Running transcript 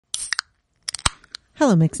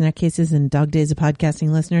Hello, Mixed Nutcases and Dog Days of Podcasting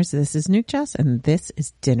listeners. This is Nuke Chess, and this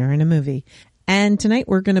is Dinner and a Movie. And tonight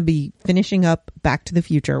we're going to be finishing up Back to the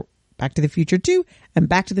Future 2, and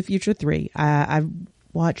Back to the Future 3. I've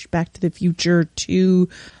watched Back to the Future 2,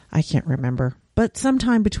 I can't remember, but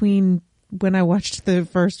sometime between when I watched the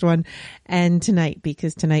first one and tonight,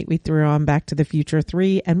 because tonight we threw on Back to the Future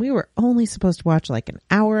 3, and we were only supposed to watch like an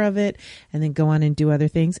hour of it and then go on and do other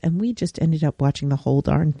things, and we just ended up watching the whole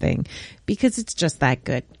darn thing because it's just that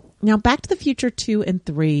good. Now, Back to the Future 2 and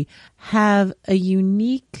 3 have a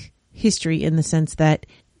unique history in the sense that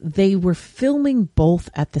they were filming both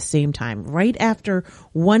at the same time. Right after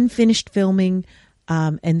one finished filming,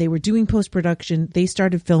 and they were doing post-production, they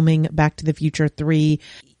started filming Back to the Future 3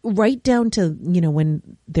 right down to,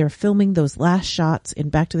 when they're filming those last shots in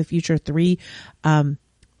Back to the Future 3, the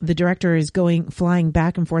director is flying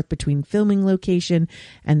back and forth between filming location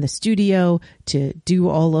and the studio to do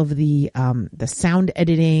all of the sound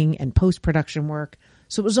editing and post-production work.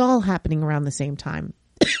 So it was all happening around the same time.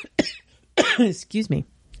 Excuse me.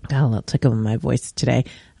 Got a little tickle in my voice today.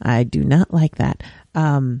 I do not like that.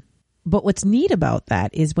 But what's neat about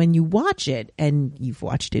that is when you watch it, and you've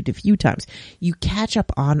watched it a few times, you catch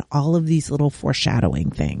up on all of these little foreshadowing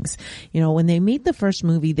things. When they made the first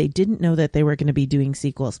movie, they didn't know that they were going to be doing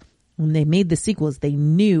sequels. When they made the sequels, they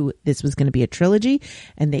knew this was going to be a trilogy,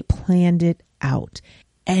 and they planned it out.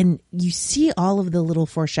 And you see all of the little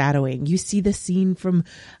foreshadowing. You see the scene from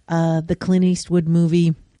the Clint Eastwood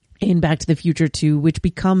movie in Back to the Future 2, which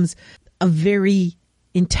becomes a very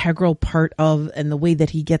integral part of, and the way that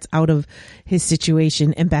he gets out of his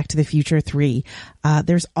situation in Back to the Future 3.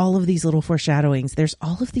 There's all of these little foreshadowings. There's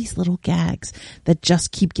all of these little gags that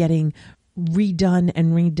just keep getting redone,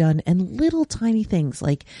 and little tiny things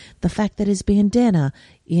like the fact that his bandana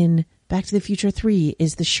in Back to the Future 3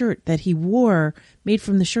 is the shirt that he wore, made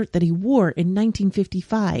from the shirt that he wore in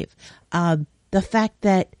 1955. The fact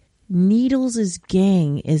that Needles'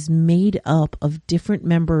 gang is made up of different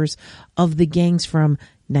members of the gangs from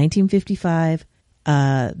 1955,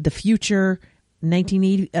 the future,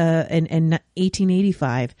 1980, and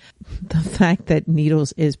 1885. The fact that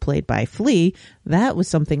Needles is played by Flea, that was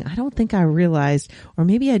something I don't think I realized, or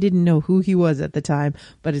maybe I didn't know who he was at the time,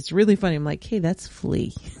 but it's really funny. I'm like, hey, that's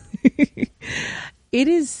Flea. It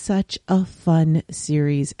is such a fun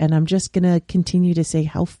series, and I'm just going to continue to say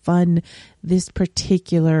how fun this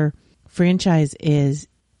particular franchise is.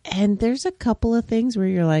 And there's a couple of things where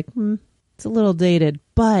you're like, it's a little dated,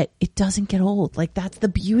 but it doesn't get old. Like, that's the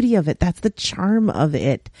beauty of it. That's the charm of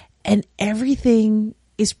it. And everything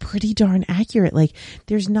is pretty darn accurate. Like,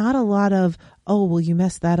 there's not a lot of, oh, well, you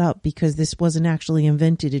messed that up because this wasn't actually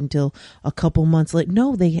invented until a couple months later.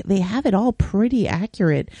 No, they have it all pretty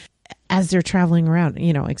accurate as they're traveling around,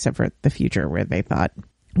 except for the future where they thought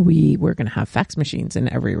we were going to have fax machines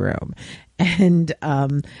in every room, and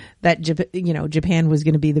that Japan was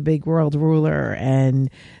going to be the big world ruler, and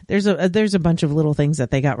there's a bunch of little things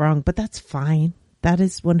that they got wrong, but that's fine. That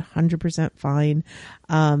is 100% fine.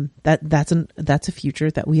 That's a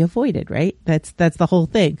future that we avoided, right? That's the whole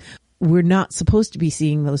thing. We're not supposed to be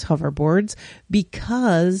seeing those hoverboards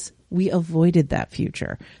because we avoided that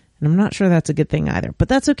future, and I'm not sure that's a good thing either, but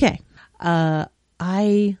that's okay.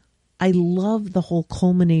 I love the whole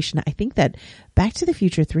culmination. I think that Back to the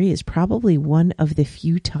Future 3 is probably one of the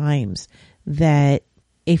few times that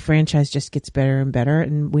a franchise just gets better and better.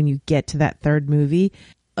 And when you get to that third movie,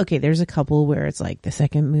 okay, there's a couple where it's like the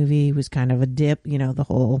second movie was kind of a dip, the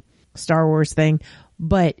whole Star Wars thing.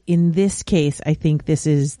 But in this case, I think this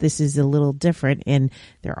is a little different, and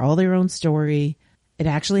they're all their own story. It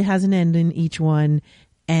actually has an end in each one.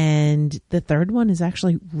 And the third one is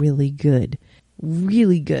actually really good.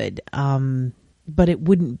 Really good. But it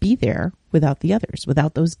wouldn't be there without the others,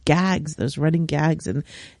 without those gags, those running gags. And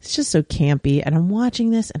it's just so campy. And I'm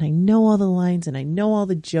watching this and I know all the lines and I know all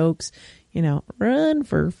the jokes, run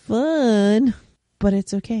for fun. But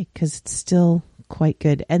it's okay because it's still quite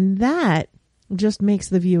good. And that just makes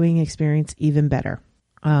the viewing experience even better.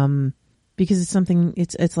 Because it's something,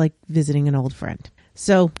 it's like visiting an old friend.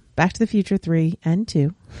 So Back to the Future 3 and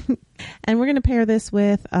 2. And we're going to pair this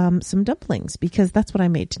with some dumplings, because that's what I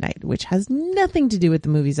made tonight, which has nothing to do with the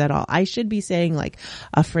movies at all. I should be saying like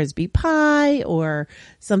a Frisbee pie or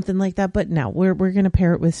something like that. But no, we're going to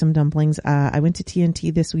pair it with some dumplings. I went to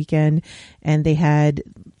TNT this weekend and they had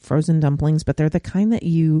frozen dumplings, but they're the kind that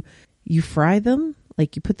you fry them.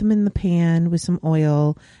 Like you put them in the pan with some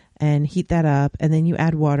oil and heat that up, and then you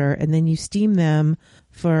add water, and then you steam them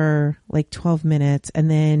for like 12 minutes, and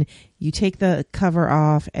then you take the cover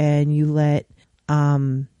off and you let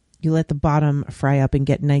the bottom fry up and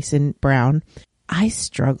get nice and brown. I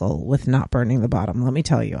struggle with not burning the bottom. Let me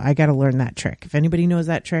tell you, I got to learn that trick. If anybody knows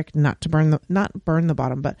that trick, not burn the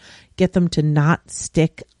bottom, but get them to not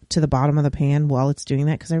stick to the bottom of the pan while it's doing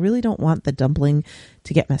that. Cause I really don't want the dumpling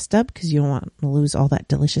to get messed up, cause you don't want to lose all that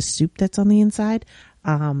delicious soup that's on the inside.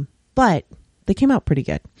 But they came out pretty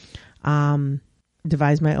good.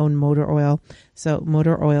 Devised my own motor oil. So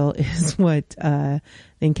motor oil is what, the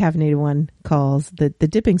Encaffeinated One calls the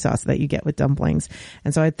dipping sauce that you get with dumplings.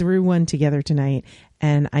 And so I threw one together tonight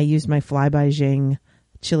and I used my Fly by Jing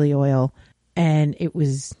chili oil, and it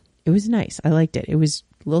was nice. I liked it. It was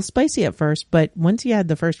a little spicy at first, but once you had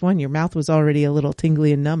the first one, your mouth was already a little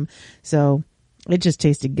tingly and numb. So it just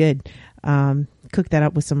tasted good. Cooked that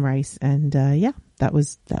up with some rice, and that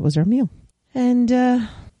was our meal. And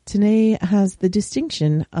today has the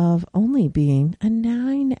distinction of only being a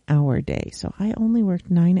 9-hour day. So I only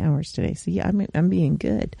worked 9 hours today. So yeah, I'm being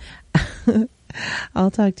good.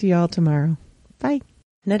 I'll talk to y'all tomorrow. Bye.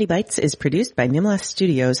 Nutty Bites is produced by Nimlas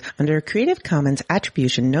Studios under a Creative Commons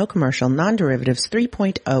Attribution No Commercial Non-Derivatives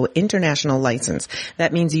 3.0 International License.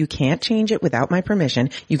 That means you can't change it without my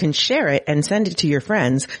permission. You can share it and send it to your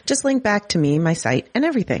friends. Just link back to me, my site, and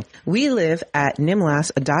everything. We live at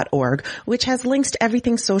nimlas.org, which has links to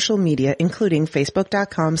everything social media, including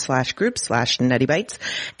facebook.com/group/nuttybites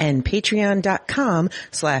and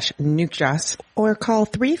patreon.com/nukejoss, or call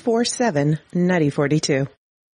 347-NUTTY42.